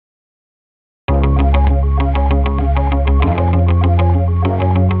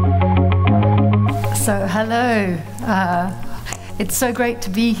Hello. It's so great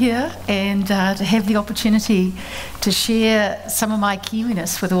to be here and to have the opportunity to share some of my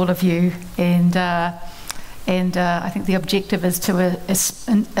Kiwiness with all of you. And I think the objective is to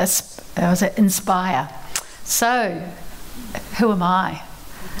inspire. So, who am I?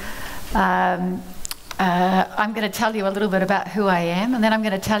 I'm going to tell you a little bit about who I am, and then I'm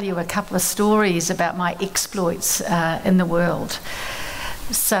going to tell you a couple of stories about my exploits in the world.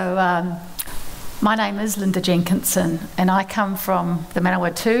 So, my name is Linda Jenkinson, and I come from the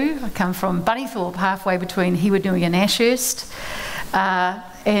Manawatu. I come from Bunnythorpe, halfway between Hiwanui and Ashurst.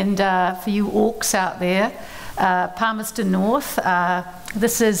 And for you orcs out there, Palmerston North,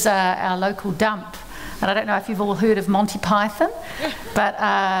 this is our local dump. And I don't know if you've all heard of Monty Python, but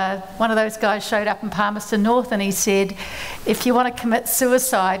one of those guys showed up in Palmerston North and he said, if you want to commit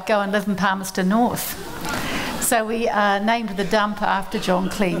suicide, go and live in Palmerston North. So we named the dump after John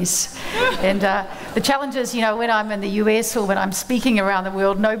Cleese. And the challenge is, you know, when I'm in the US or when I'm speaking around the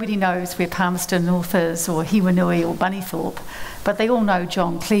world, nobody knows where Palmerston North is or Hiwanui or Bunnythorpe, but they all know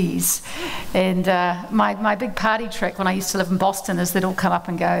John Cleese. And my big party trick when I used to live in Boston is they'd all come up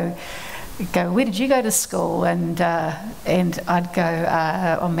and go, where did you go to school? And I'd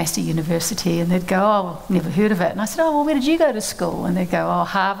go, on Massey University, and they'd go, oh, never heard of it. And I said, oh, well, where did you go to school? And they'd go, oh,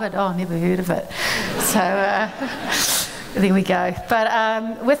 Harvard, oh, never heard of it. So there we go.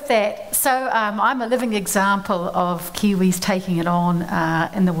 But with that, so I'm a living example of Kiwis taking it on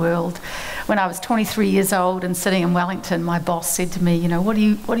in the world. When I was 23 years old and sitting in Wellington, my boss said to me, you know, what do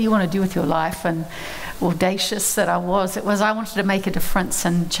you want to do with your life? And audacious that I was, I wanted to make a difference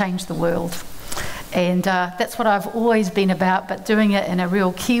and change the world. And that's what I've always been about, but doing it in a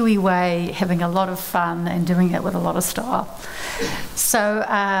real Kiwi way, having a lot of fun and doing it with a lot of style. So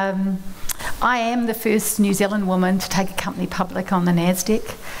I am the first New Zealand woman to take a company public on the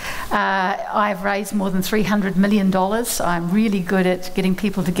NASDAQ. I've raised more than $300 million. I'm really good at getting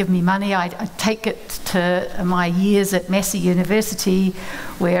people to give me money. I take it to my years at Massey University,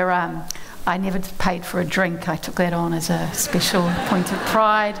 where I never paid for a drink. I took that on as a special point of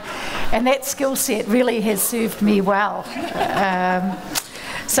pride. And that skill set really has served me well.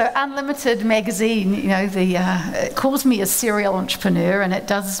 So Unlimited magazine, you know, it calls me a serial entrepreneur, and it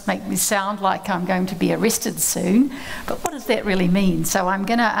does make me sound like I'm going to be arrested soon. But what does that really mean? So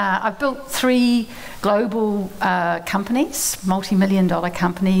I've built 3 global companies, multi-million-dollar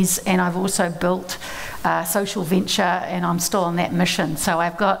companies, and I've also built social venture, and I'm still on that mission. So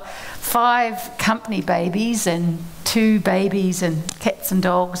I've got 5 company babies and 2 babies and cats and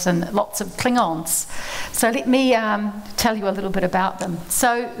dogs and lots of Klingons. So let me tell you a little bit about them.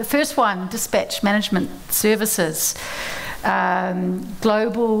 So the first one, Dispatch Management Services.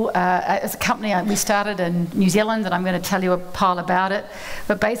 Global, as a company we started in New Zealand, and I'm going to tell you a pile about it,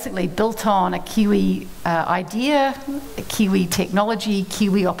 but basically built on a Kiwi idea, a Kiwi technology,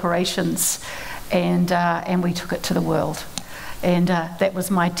 Kiwi operations, and we took it to the world. And that was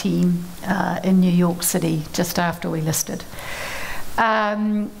my team in New York City just after we listed.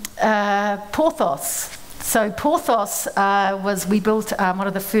 Porthos. So Porthos we built one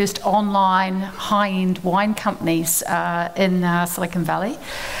of the first online high-end wine companies in Silicon Valley.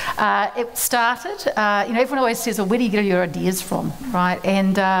 It started, you know, everyone always says, well, where do you get your ideas from, right?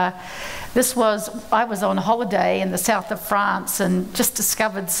 And I was on holiday in the south of France and just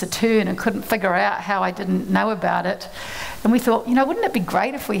discovered Saturn and couldn't figure out how I didn't know about it. And we thought, you know, wouldn't it be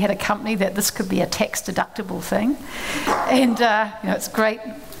great if we had a company that this could be a tax-deductible thing? And, you know, it's great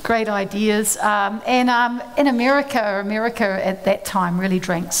ideas. In America at that time really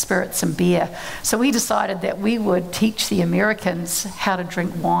drank spirits and beer. So we decided that we would teach the Americans how to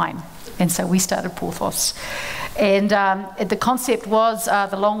drink wine. And so we started Porthos. And the concept was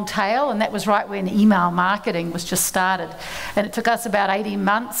the long tail, and that was right when email marketing was just started. And it took us about 18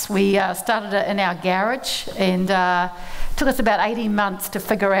 months. We started it in our garage, and it took us about 18 months to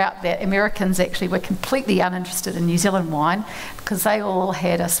figure out that Americans actually were completely uninterested in New Zealand wine because they all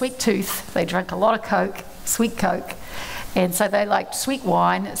had a sweet tooth. They drank a lot of Coke, sweet Coke, and so they liked sweet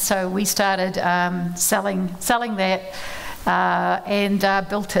wine. So we started selling that. And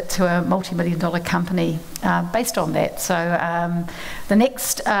built it to a multi-million-dollar company based on that. So the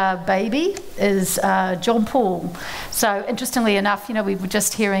next baby is John Paul. So interestingly enough, you know, we were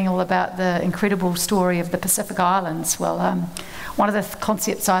just hearing all about the incredible story of the Pacific Islands. Well, one of the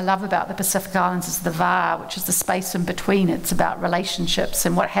concepts I love about the Pacific Islands is the VAR, which is the space in between. It's about relationships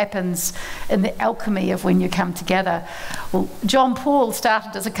and what happens in the alchemy of when you come together. Well, John Paul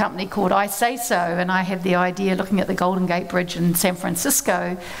started as a company called I Say So, and I had the idea looking at the Golden Gate Bridge in San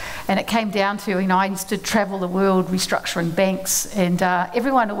Francisco, and it came down to, I used to travel the world restructuring banks, and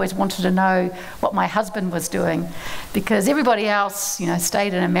everyone always wanted to know what my husband was doing, because everybody else,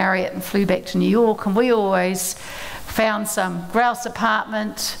 stayed in a Marriott and flew back to New York, and we always found some grouse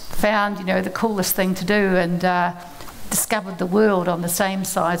apartment, found, the coolest thing to do, and discovered the world on the same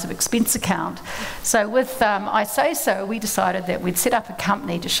size of expense account. So with I Say So, we decided that we'd set up a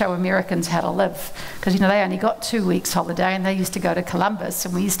company to show Americans how to live, because they only got 2 weeks holiday, and they used to go to Columbus,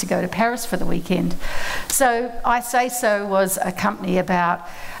 and we used to go to Paris for the weekend. So I Say So was a company about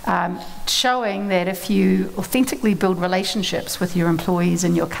showing that if you authentically build relationships with your employees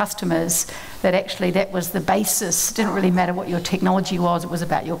and your customers, that actually that was the basis. It didn't really matter what your technology was, it was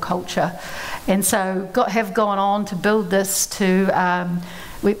about your culture. And so have gone on to build this to,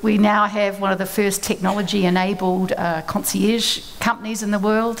 we now have one of the first technology-enabled concierge companies in the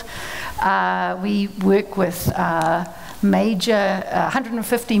world. We work with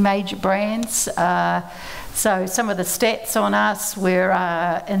 150 major brands. So some of the stats on us, we're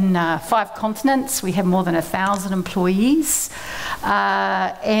in 5 continents, we have more than 1,000 employees,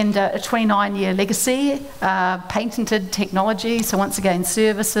 and a 29-year legacy, patented technology, so once again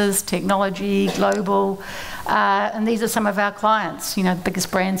services, technology, global, and these are some of our clients, the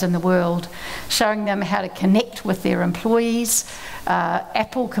biggest brands in the world, showing them how to connect with their employees.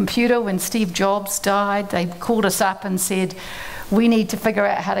 Apple Computer, when Steve Jobs died, they called us up and said, we need to figure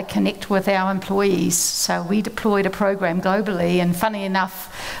out how to connect with our employees. So we deployed a program globally, and funny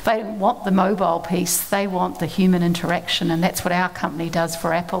enough, they don't want the mobile piece, they want the human interaction, and that's what our company does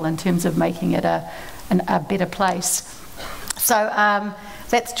for Apple in terms of making it a better place. So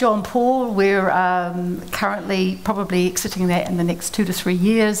that's John Paul. We're currently probably exiting that in the next 2 to 3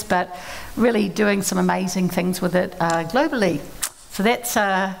 years, but really doing some amazing things with it globally. So that's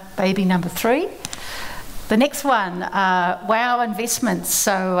baby number 3. The next one, Wow Investments.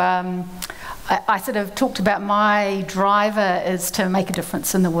 So I sort of talked about my driver is to make a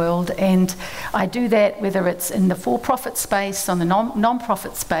difference in the world, and I do that whether it's in the for-profit space, on the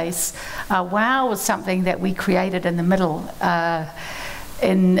non-profit space. Wow was something that we created in the middle,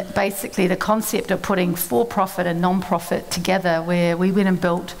 in basically the concept of putting for-profit and non-profit together, where we went and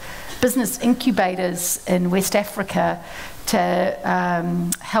built business incubators in West Africa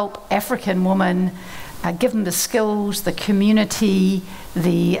to help African women, give them the skills, the community,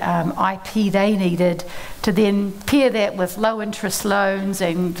 the IP they needed, to then pair that with low interest loans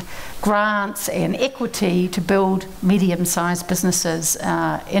and grants and equity to build medium-sized businesses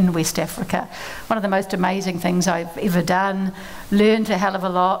in West Africa. One of the most amazing things I've ever done, learned a hell of a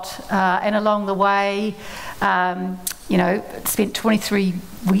lot, and along the way, spent 23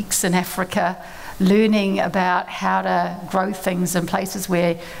 weeks in Africa learning about how to grow things in places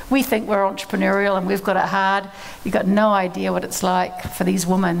where we think we're entrepreneurial and we've got it hard. You've got no idea what it's like for these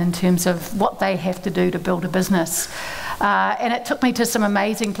women in terms of what they have to do to build a business. And it took me to some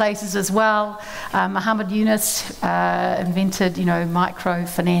amazing places as well. Muhammad Yunus invented,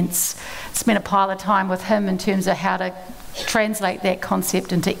 microfinance. Spent a pile of time with him in terms of how to translate that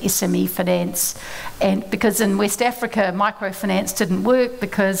concept into SME finance. And because in West Africa, microfinance didn't work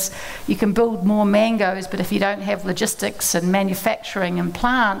because you can build more mangoes, but if you don't have logistics and manufacturing and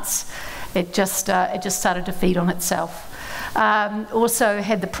plants, it just started to feed on itself. Also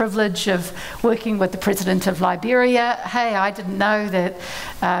had the privilege of working with the president of Liberia. Hey, I didn't know that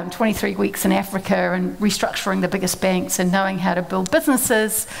 23 weeks in Africa and restructuring the biggest banks and knowing how to build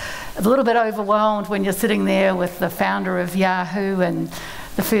businesses. A little bit overwhelmed when you're sitting there with the founder of Yahoo and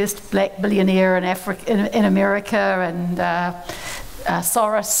the first black billionaire in America and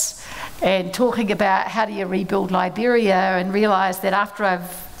Soros, and talking about how do you rebuild Liberia, and realised that after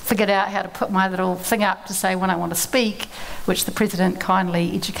I've figured out how to put my little thing up to say when I want to speak, which the president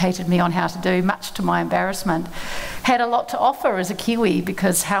kindly educated me on how to do, much to my embarrassment, had a lot to offer as a Kiwi,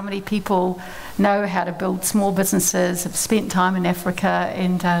 because how many people know how to build small businesses, have spent time in Africa,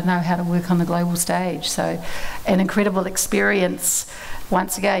 and know how to work on the global stage. So an incredible experience,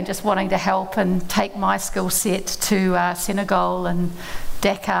 once again, just wanting to help and take my skill set to Senegal and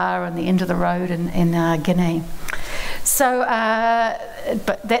Dakar and the end of the road in Guinea. So,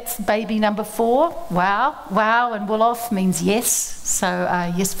 but that's baby number 4, Wow. Wow and Wolof means yes. So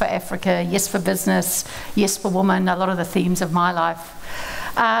yes for Africa, yes for business, yes for woman, a lot of the themes of my life.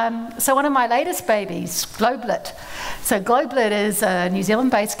 So one of my latest babies, Globlit. So Globlit is a New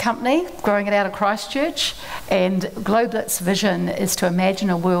Zealand-based company growing it out of Christchurch, and Globlit's vision is to imagine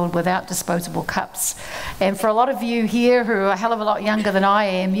a world without disposable cups. And for a lot of you here who are a hell of a lot younger than I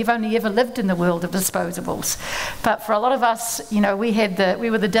am, you've only ever lived in the world of disposables. But for a lot of us, you know, we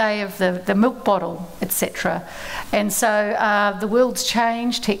were the day of the milk bottle, etc. And so the world's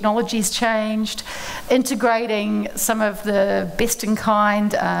changed, technology's changed, integrating some of the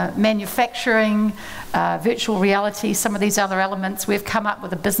best-in-kind manufacturing, virtual reality, some of these other elements. We've come up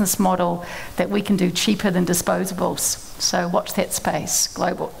with a business model that we can do cheaper than disposables. So watch that space,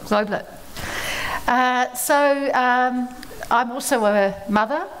 Globlit. I'm also a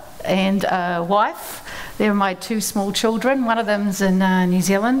mother and a wife. They're my two small children. One of them's in New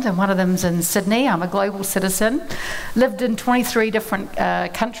Zealand and one of them's in Sydney. I'm a global citizen. Lived in 23 different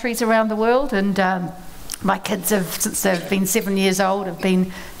countries around the world, and my kids have, since they've been 7 years old, have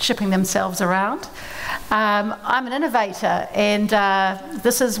been shipping themselves around. I'm an innovator, and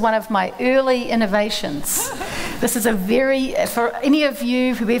this is one of my early innovations. This is for any of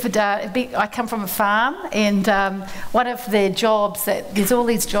you who've ever done, I come from a farm, and one of their jobs, there's all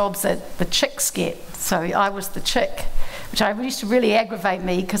these jobs that the chicks get. So I was the chick, which I used to really aggravate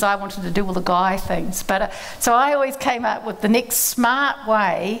me because I wanted to do all the guy things. But so I always came up with the next smart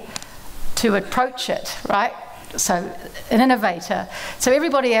way to approach it, right? So an innovator. So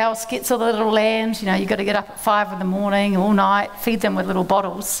everybody else gets all the little lambs, you know, you've got to get up at 5 in the morning, all night, feed them with little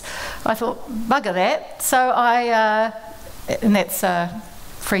bottles. I thought, bugger that. So and that's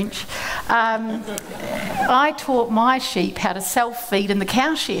French, I taught my sheep how to self-feed in the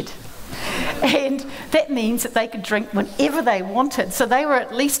cowshed. And that means that they could drink whenever they wanted. So they were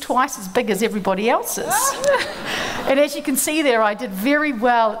at least twice as big as everybody else's. And as you can see there, I did very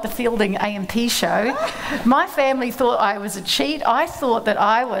well at the Fielding A&P show. My family thought I was a cheat. I thought that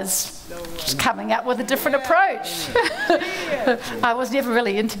I was just coming up with a different approach. I was never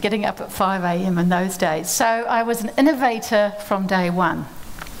really into getting up at 5 a.m. in those days. So I was an innovator from day one.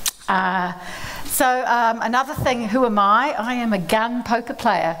 Another thing, who am I? I am a gun poker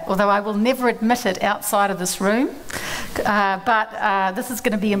player, although I will never admit it outside of this room. But this is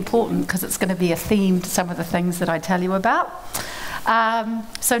going to be important because it's going to be a theme to some of the things that I tell you about.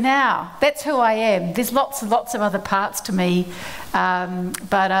 So now, that's who I am. There's lots and lots of other parts to me,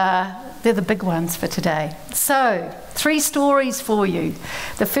 but they're the big ones for today. So, 3 stories for you.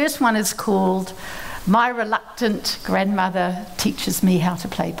 The first one is called My Reluctant Grandmother Teaches Me How to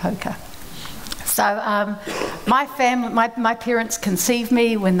Play Poker. So my parents conceived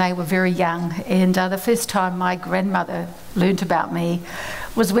me when they were very young, and the first time my grandmother learnt about me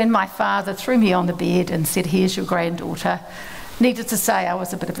was when my father threw me on the bed and said, "Here's your granddaughter." Needless to say, I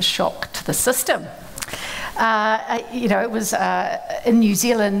was a bit of a shock to the system. You know, it was in New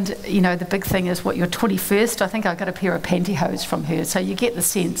Zealand, you know, the big thing is what, your 21st. I think I got a pair of pantyhose from her. So you get the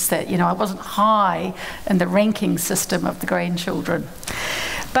sense that, you know, I wasn't high in the ranking system of the grandchildren.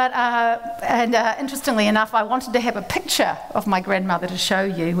 But, interestingly enough, I wanted to have a picture of my grandmother to show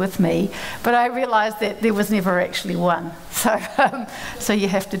you with me, but I realised that there was never actually one. So you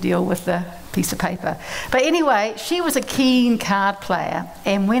have to deal with the piece of paper. But anyway, she was a keen card player,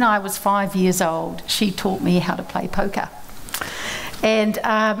 and when I was 5 years old, she taught me how to play poker. And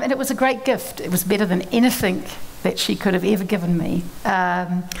it was a great gift. It was better than anything that she could have ever given me.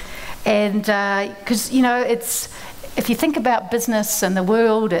 Because, you know, if you think about business and the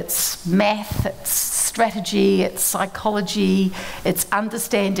world, it's math, it's strategy, it's psychology, it's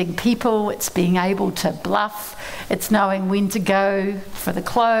understanding people, it's being able to bluff, it's knowing when to go for the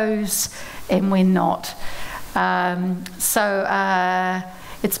close and when not.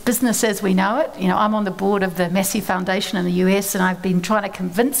 It's business as we know it. You know, I'm on the board of the Massey Foundation in the US, and I've been trying to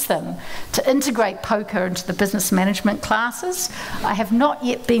convince them to integrate poker into the business management classes. I have not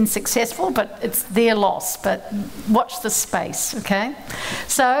yet been successful, but it's their loss. But watch this space, okay?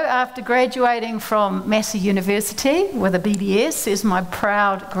 So after graduating from Massey University with a BBS, there's my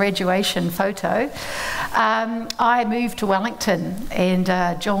proud graduation photo. I moved to Wellington, and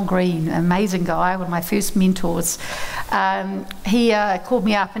John Green, an amazing guy, one of my first mentors, he called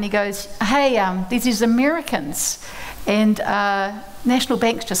me up and he goes, "Hey, these Americans, and National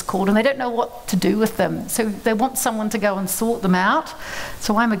Bank's just called and they don't know what to do with them, so they want someone to go and sort them out."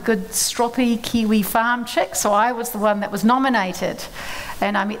 So I'm a good stroppy Kiwi farm chick, so I was the one that was nominated,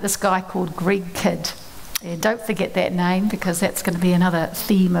 and I met this guy called Greg Kidd. And don't forget that name, because that's going to be another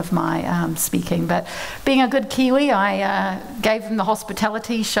theme of my speaking. But being a good Kiwi, I gave them the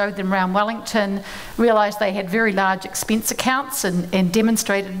hospitality, showed them around Wellington, realised they had very large expense accounts, and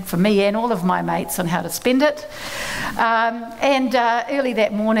demonstrated for me and all of my mates on how to spend it. Early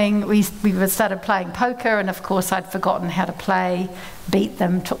that morning we started playing poker, and of course I'd forgotten how to play, beat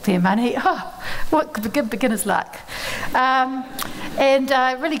them, took their money. Oh, what beginner's luck.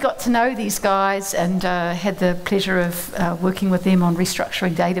 Really got to know these guys, and had the pleasure of working with them on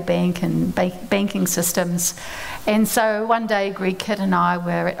restructuring data bank and banking systems. And so one day Greg Kidd and I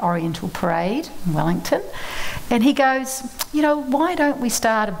were at Oriental Parade in Wellington, and he goes, you know, why don't we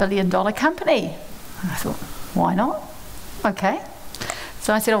start a $1 billion company? And I thought, why not? Okay.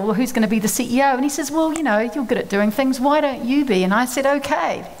 So I said, oh, well, who's going to be the CEO? And he says, well, you know, you're good at doing things, why don't you be? And I said,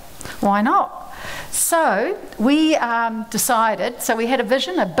 okay, why not? So we decided, so we had a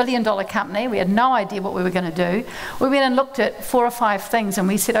vision, a $1 billion company. We had no idea what we were going to do. We went and looked at 4 or 5 things, and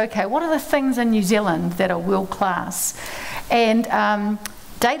we said, okay, what are the things in New Zealand that are world class? And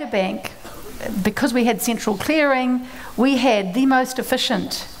data bank, because we had central clearing, we had the most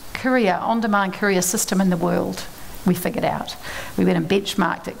efficient courier, on-demand courier system in the world. We figured out. We went and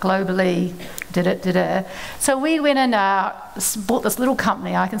benchmarked it globally, did it. So we went and bought this little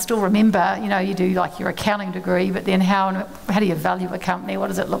company. I can still remember, you know, you do like your accounting degree, but then how do you value a company? What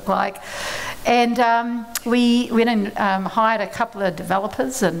does it look like? And we went and hired a couple of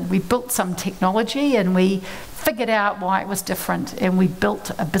developers, and we built some technology, and we figured out why it was different, and we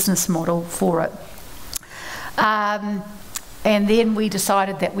built a business model for it. And then we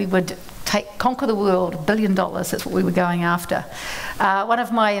decided that we would conquer the world, $1 billion, that's what we were going after. One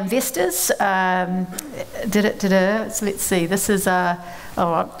of my investors so let's see, this is,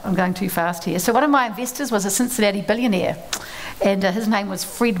 I'm going too fast here. So one of my investors was a Cincinnati billionaire, and his name was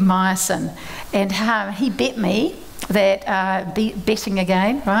Fred Meyerson, and he bet me that, betting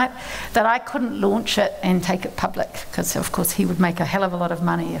again, right, that I couldn't launch it and take it public, because of course he would make a hell of a lot of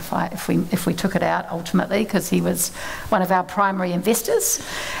money if we took it out ultimately, because he was one of our primary investors.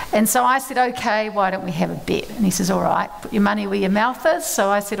 And so I said, okay, why don't we have a bet? And he says, all right, put your money where your mouth is. So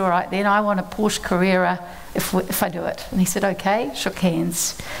I said, all right, then I want a Porsche Carrera if I do it. And he said, okay, shook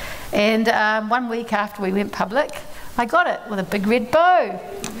hands. And 1 week after we went public, I got it with a big red bow.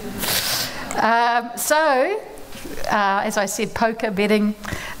 As I said, poker, betting,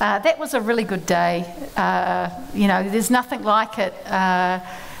 that was a really good day. You know, there's nothing like it,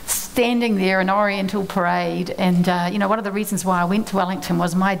 standing there in Oriental Parade. And, you know, one of the reasons why I went to Wellington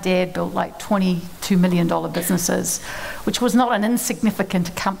was my dad built like $22 million businesses, which was not an insignificant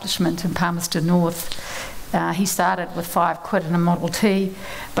accomplishment in Palmerston North. He started with £5 in a Model T,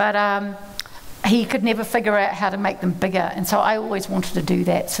 but he could never figure out how to make them bigger, and so I always wanted to do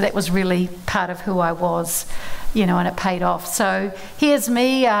that. So that was really part of who I was, you know, and it paid off. So here's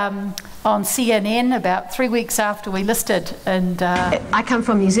me on CNN about 3 weeks after we listed. And I come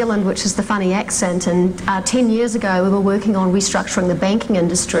from New Zealand, which is the funny accent, and 10 years ago we were working on restructuring the banking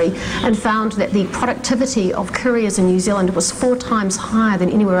industry and found that the productivity of couriers in New Zealand was 4 times higher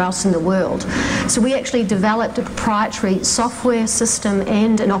than anywhere else in the world. So we actually developed a proprietary software system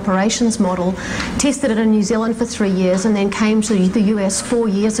and an operations model, tested it in New Zealand for 3 years, and then came to the US 4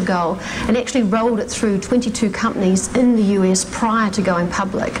 years ago and actually rolled it through 22 companies in the US prior to going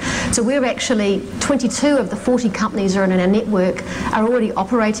public. So we're actually, 22 of the 40 companies are in our network are already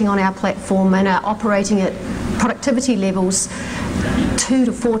operating on our platform and are operating at productivity levels 2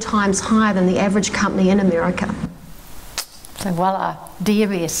 to 4 times higher than the average company in America. So voila,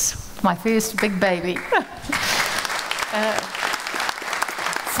 DMS, my first big baby.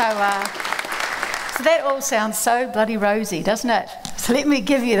 So that all sounds so bloody rosy, doesn't it? So let me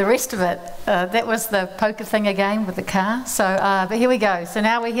give you the rest of it. That was the poker thing again with the car. So, but here we go. So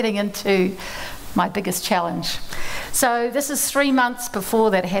now we're heading into my biggest challenge. So this is 3 months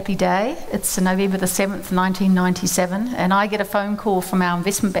before that happy day. It's November the 7th, 1997, and I get a phone call from our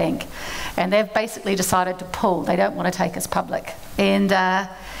investment bank, and they've basically decided to pull. They don't want to take us public. And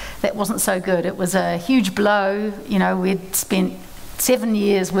that wasn't so good. It was a huge blow. You know, we'd spent 7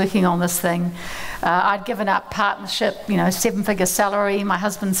 years working on this thing. I'd given up partnership, you know, 7-figure salary. My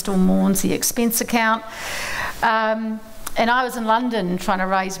husband still mourns the expense account. And I was in London trying to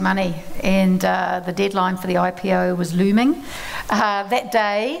raise money, and the deadline for the IPO was looming. That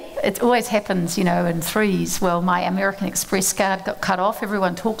day, it always happens, you know, in threes. Well, my American Express card got cut off.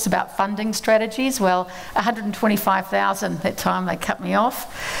 Everyone talks about funding strategies. Well, $125,000 that time they cut me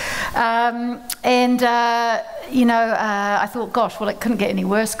off. I thought, gosh, well, it couldn't get any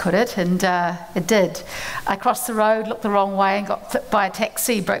worse, could it? And it did. I crossed the road, looked the wrong way, and got hit by a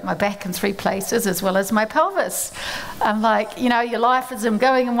taxi, broke my back in 3 places, as well as my pelvis. I'm like, your life is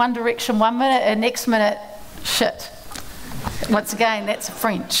going in one direction 1 minute, and next minute, shit. Once again, that's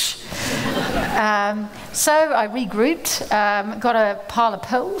French. So I regrouped, got a pile of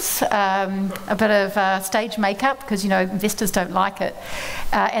pills, a bit of stage makeup, because, investors don't like it.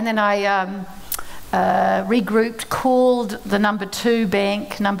 And then I regrouped, called the number 2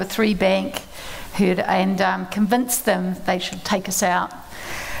 bank, number 3 bank, and convinced them they should take us out.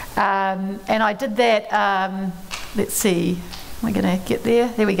 And I did that, let's see, am I going to get there?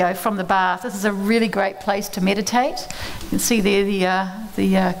 There we go, from the bath. This is a really great place to meditate. You can see there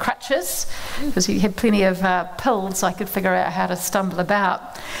the crutches, because you had plenty of pills. I could figure out how to stumble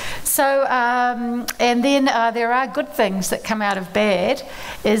about. So, and then there are good things that come out of bad,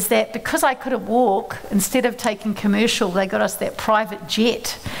 is that because I couldn't walk, instead of taking commercial, they got us that private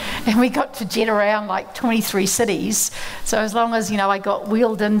jet, and we got to jet around like 23 cities. So as long as, I got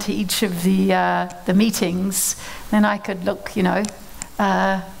wheeled into each of the meetings, then I could look,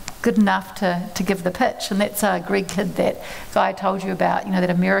 good enough to give the pitch. And that's Greg Kidd, that guy I told you about, that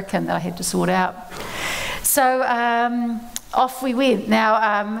American that I had to sort out. So off we went.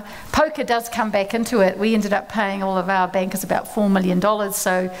 Now, poker does come back into it. We ended up paying all of our bankers about $4 million.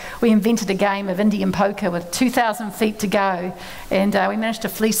 So we invented a game of Indian poker with 2,000 feet to go. And we managed to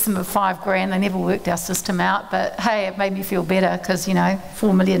fleece them of $5,000. They never worked our system out. But hey, it made me feel better because,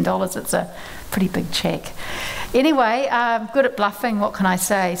 $4 million, it's a pretty big check. Anyway, good at bluffing, what can I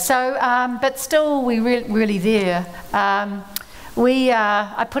say? So, but still, we're really there.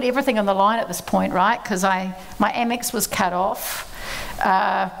 I put everything on the line at this point, right? Because my Amex was cut off.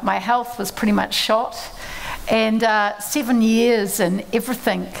 My health was pretty much shot. And 7 years and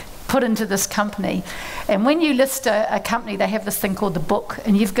everything put into this company. And when you list a company, they have this thing called the book,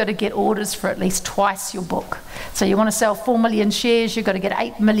 and you've got to get orders for at least twice your book. So you want to sell 4 million shares, you've got to get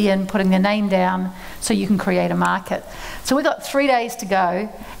 8 million, putting their name down so you can create a market. So we've got 3 days to go,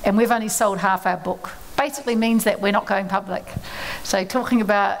 and we've only sold half our book. Basically means that we're not going public. So talking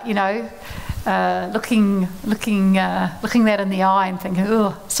about, looking that in the eye and thinking,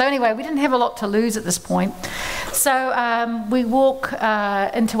 oh. So anyway, we didn't have a lot to lose at this point. So we walk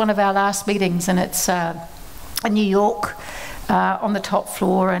into one of our last meetings, and it's in New York on the top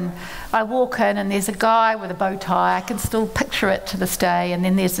floor. And I walk in, and there's a guy with a bow tie. I can still picture it to this day. And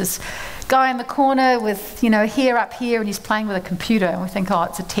then there's this guy in the corner with, hair up here, and he's playing with a computer. And we think, oh,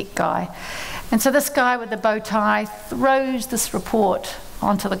 it's a tech guy. And so this guy with the bow tie throws this report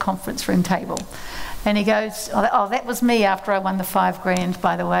onto the conference room table. And he goes, oh, that was me after I won the $5,000,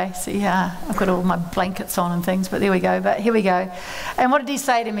 by the way. See, I've got all my blankets on and things, but there we go. But here we go. And what did he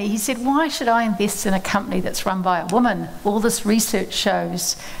say to me? He said, why should I invest in a company that's run by a woman? All this research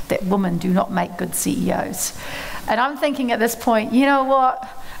shows that women do not make good CEOs. And I'm thinking at this point, you know what?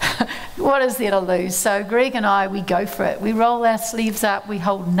 What is there to lose? So Greg and I, we go for it. We roll our sleeves up. We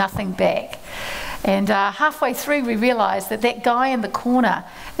hold nothing back. And halfway through, we realised that that guy in the corner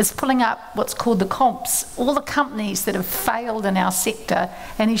is pulling up what's called the comps, all the companies that have failed in our sector,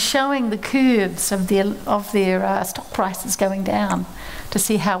 and he's showing the curves of their stock prices going down to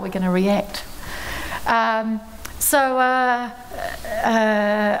see how we're going to react. So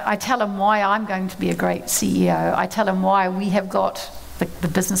I tell him why I'm going to be a great CEO. I tell him why we have got the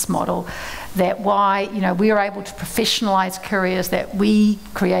business model, that why we are able to professionalise couriers, that we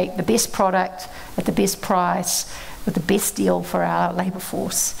create the best product at the best price with the best deal for our labour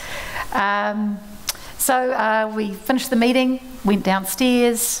force. So we finished the meeting, went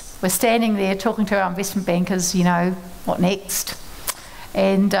downstairs, we're standing there talking to our investment bankers, what next?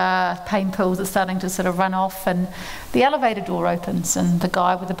 And pain pills are starting to sort of run off, and the elevator door opens, and the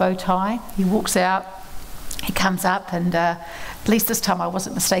guy with the bow tie, he walks out. He comes up, and at least this time I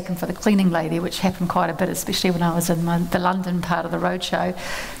wasn't mistaken for the cleaning lady, which happened quite a bit, especially when I was in the London part of the roadshow.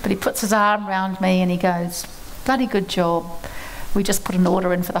 But he puts his arm around me and he goes, bloody good job. We just put an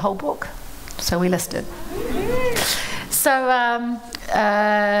order in for the whole book. So we listed. So,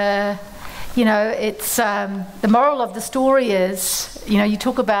 it's the moral of the story is, you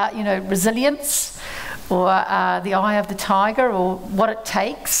talk about, resilience, or the eye of the tiger, or what it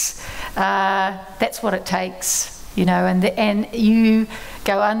takes. That's what it takes, and you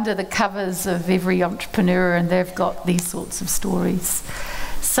go under the covers of every entrepreneur, and they've got these sorts of stories.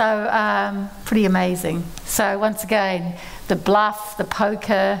 So pretty amazing. So once again, the bluff, the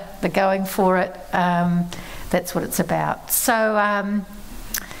poker, the going for it, that's what it's about. So,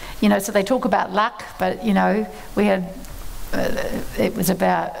 so they talk about luck, but, we had, it was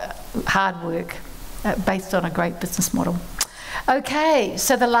about hard work based on a great business model. Okay,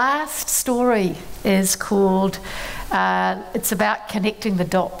 so the last story is called, it's about connecting the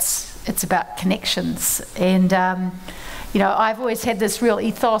dots. It's about connections. And, you know, I've always had this real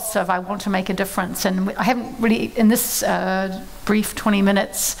ethos of I want to make a difference. And I haven't really, in this brief 20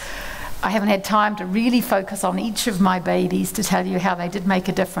 minutes, I haven't had time to really focus on each of my babies to tell you how they did make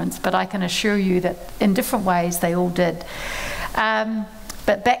a difference. But I can assure you that in different ways they all did.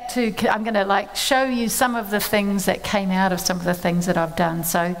 But back to, I'm going to show you some of the things that came out of some of the things that I've done.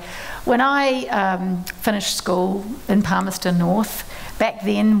 So when I finished school in Palmerston North, back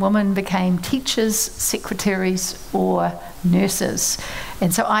then women became teachers, secretaries or nurses.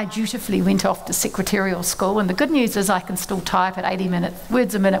 And so I dutifully went off to secretarial school. And the good news is I can still type at 80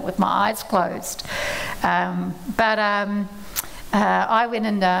 words a minute with my eyes closed. I went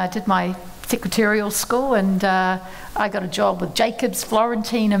and did my secretarial school, and I got a job with Jacobs,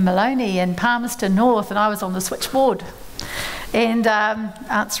 Florentine and Maloney in Palmerston North, and I was on the switchboard and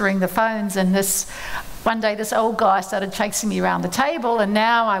answering the phones. And one day this old guy started chasing me around the table, and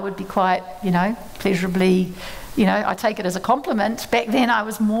now I would be quite, you know, pleasurably, you know, I take it as a compliment. Back then I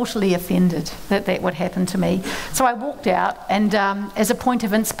was mortally offended that that would happen to me. So I walked out, and as a point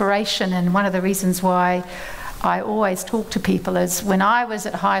of inspiration, and one of the reasons why I always talk to people is when I was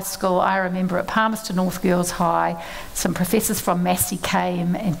at high school, I remember at Palmerston North Girls High, some professors from Massey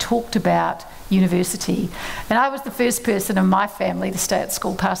came and talked about university. And I was the first person in my family to stay at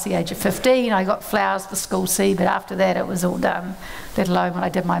school past the age of 15. I got flowers for school C, but after that it was all done, let alone when I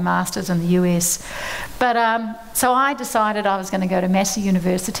did my master's in the US. But so I decided I was going to go to Massey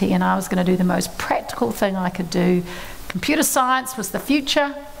University, and I was going to do the most practical thing I could do. Computer science was the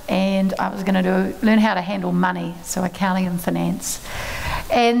future, and I was going to learn how to handle money, so accounting and finance.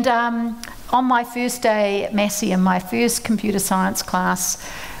 And on my first day at Massey, in my first computer science class,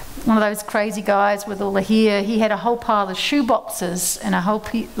 one of those crazy guys with all the hair, he had a whole pile of shoe boxes and a whole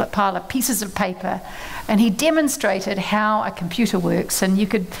pile of pieces of paper, and he demonstrated how a computer works. And you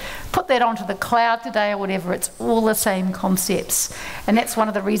could put that onto the cloud today or whatever, it's all the same concepts. And that's one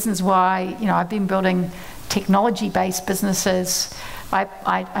of the reasons why, you know, I've been building technology-based businesses.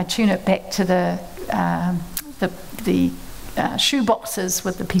 I tune it back to the shoe boxes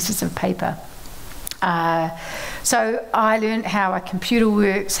with the pieces of paper. So I learned how a computer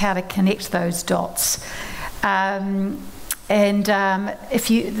works, how to connect those dots. If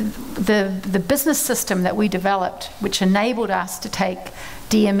the business system that we developed, which enabled us to take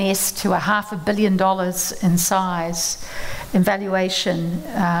DMS to $500 million in size, in valuation,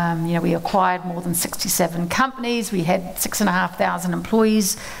 you know, we acquired more than 67 companies, we had 6,500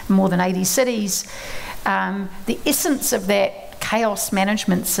 employees in more than 80 cities. The essence of that chaos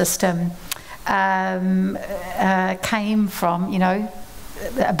management system came from, you know,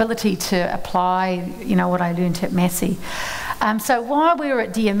 the ability to apply, you know, what I learned at Massey. So while we were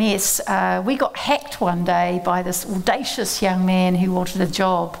at DMS, we got hacked one day by this audacious young man who wanted a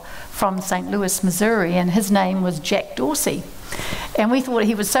job from St. Louis, Missouri, and his name was Jack Dorsey. And we thought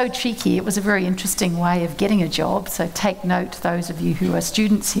he was so cheeky, it was a very interesting way of getting a job, so take note, those of you who are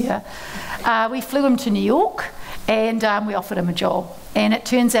students here. We flew him to New York, and we offered him a job. And it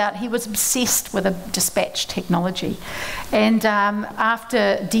turns out he was obsessed with a dispatch technology. And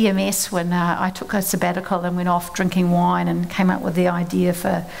after DMS, when I took a sabbatical and went off drinking wine and came up with the idea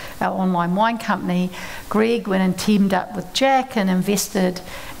for our online wine company, Greg went and teamed up with Jack and invested,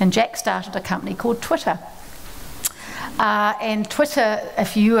 and Jack started a company called Twitter. And Twitter,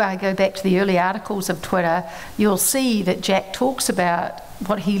 if you go back to the early articles of Twitter, you'll see that Jack talks about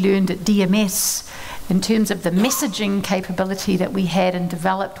what he learned at DMS in terms of the messaging capability that we had and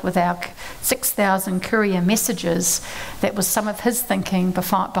developed with our 6,000 courier messages. That was some of his thinking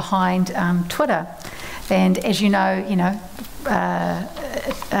behind Twitter. And as you know,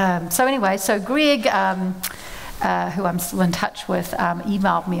 so anyway, so Greg, who I'm still in touch with,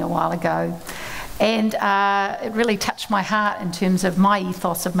 emailed me a while ago. And it really touched my heart in terms of my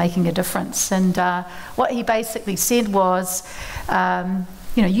ethos of making a difference. And what he basically said was,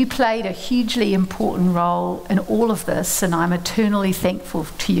 you know, you played a hugely important role in all of this, and I'm eternally thankful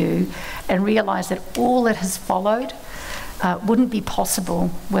to you, and realise that all that has followed wouldn't be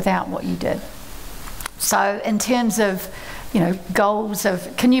possible without what you did. So in terms of, you know, goals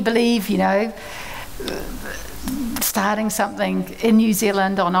of, can you believe, you know, starting something in New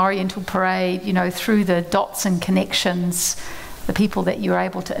Zealand on Oriental Parade, you know, through the dots and connections, the people that you're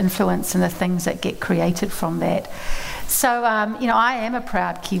able to influence and the things that get created from that. So, you know, I am a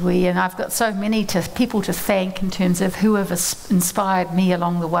proud Kiwi, and I've got so many people to thank in terms of who have inspired me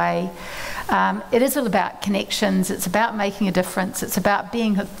along the way. It is all about connections, it's about making a difference, it's about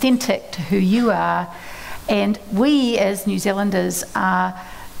being authentic to who you are. And we as New Zealanders are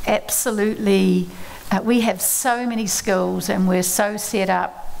absolutely, we have so many skills and we're so set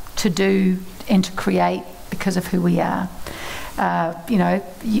up to do and to create because of who we are. You know,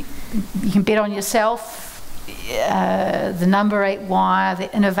 you can bet on yourself, the number 8 wire,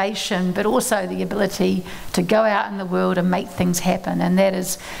 the innovation, but also the ability to go out in the world and make things happen, and that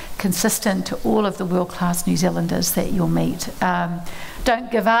is consistent to all of the world-class New Zealanders that you'll meet.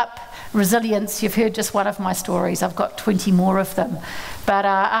 Don't give up. Resilience, you've heard just one of my stories, I've got 20 more of them, but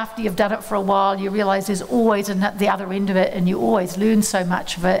after you've done it for a while you realise there's always the other end of it, and you always learn so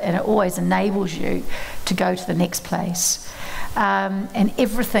much of it, and it always enables you to go to the next place. And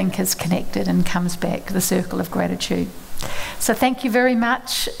everything is connected and comes back, the circle of gratitude. So thank you very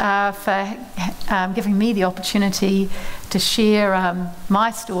much for giving me the opportunity to share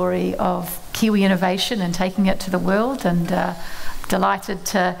my story of Kiwi innovation and taking it to the world, and delighted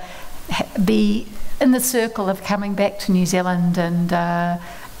to be in the circle of coming back to New Zealand and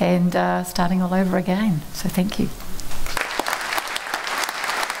starting all over again. So thank you.